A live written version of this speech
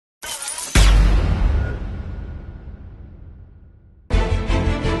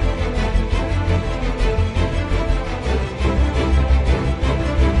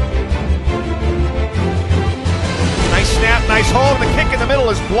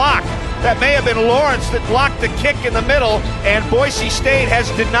block. That may have been Lawrence that blocked the kick in the middle, and Boise State has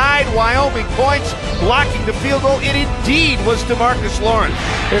denied Wyoming points, blocking the field goal. It indeed was DeMarcus Lawrence.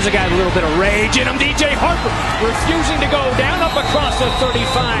 There's a guy with a little bit of rage in him, DJ Harper, refusing to go down up across the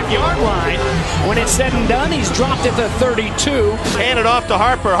 35-yard line. When it's said and done, he's dropped at the 32. Hand it off to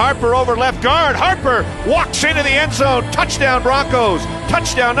Harper. Harper over left guard. Harper walks into the end zone. Touchdown Broncos.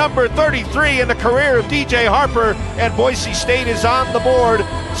 Touchdown number 33 in the career of DJ Harper, and Boise State is on the board.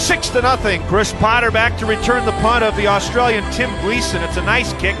 6-0. Chris Potter back to return the punt of the Australian Tim Gleason. It's a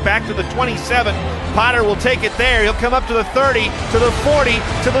nice kick back to the 27. Potter will take it there. He'll come up to the 30, to the 40,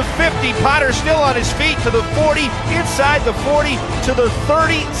 to the 50. Potter still on his feet to the 40, inside the 40, to the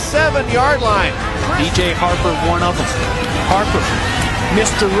 37-yard line. DJ Harper, one of them. Harper,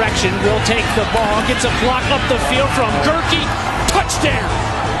 misdirection, will take the ball, gets a block up the field from Gerke. Touchdown!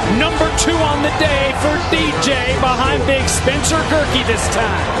 Number 2 on the day for DJ behind big Spencer Gerke this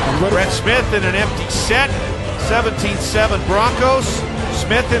time. Brett Smith in an empty set. 17-7 Broncos.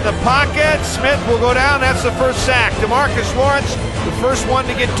 Smith in the pocket. Smith will go down. That's the first sack. DeMarcus Lawrence, the first one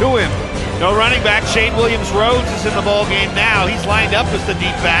to get to him. No running back. Shane Williams-Rhodes is in the ball game now. He's lined up as the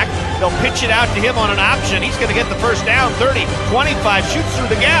deep back. They'll pitch it out to him on an option. He's going to get the first down. 30, 25, shoots through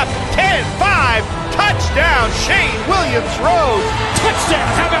the gap. 10, 5, touchdown, Shane Williams-Rhodes. Touchdown!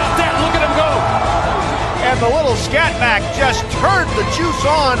 How about that? Look at him go. And the little scat back just turned the juice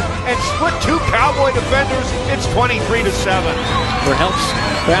on and split 2 Cowboy defenders. It's 23-7.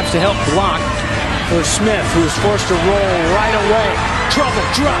 Perhaps to help block for Smith, who's forced to roll right away. Trouble,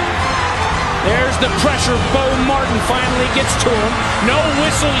 drop. There's the pressure. Bo Martin finally gets to him. No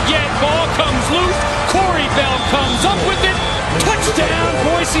whistle yet. Ball comes loose. Corey Bell comes up with it. Touchdown,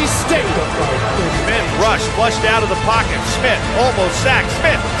 Boise State. Smith rushed, flushed out of the pocket. Smith almost sacked.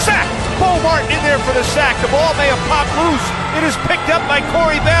 Smith sacked. Bo Martin in there for the sack. The ball may have popped loose. It is picked up by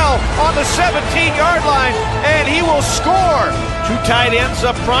Corey Bell on the 17-yard line, and he will score. 2 tight ends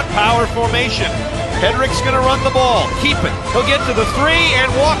up front, power formation. Hedrick's going to run the ball, keep it. He'll get to the 3 and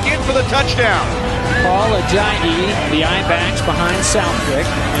walk in for the touchdown. Paul Ajayi, the I-backs behind Southwick,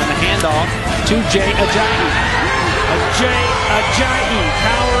 and the handoff to Jay Ajayi. Ajayi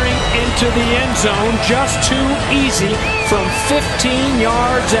powering into the end zone, just too easy from 15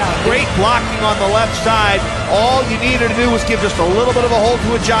 yards out. Great blocking on the left side. All you needed to do was give just a little bit of a hold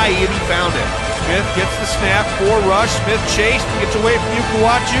to Ajayi, and he found it. Smith gets the snap, 4 rush. Smith chased, gets away from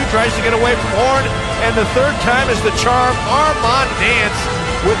Yukuwachu, tries to get away from Horn, and the third time is the charm. Armand Dance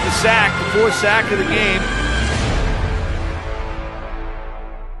with the sack, the 4th sack of the game.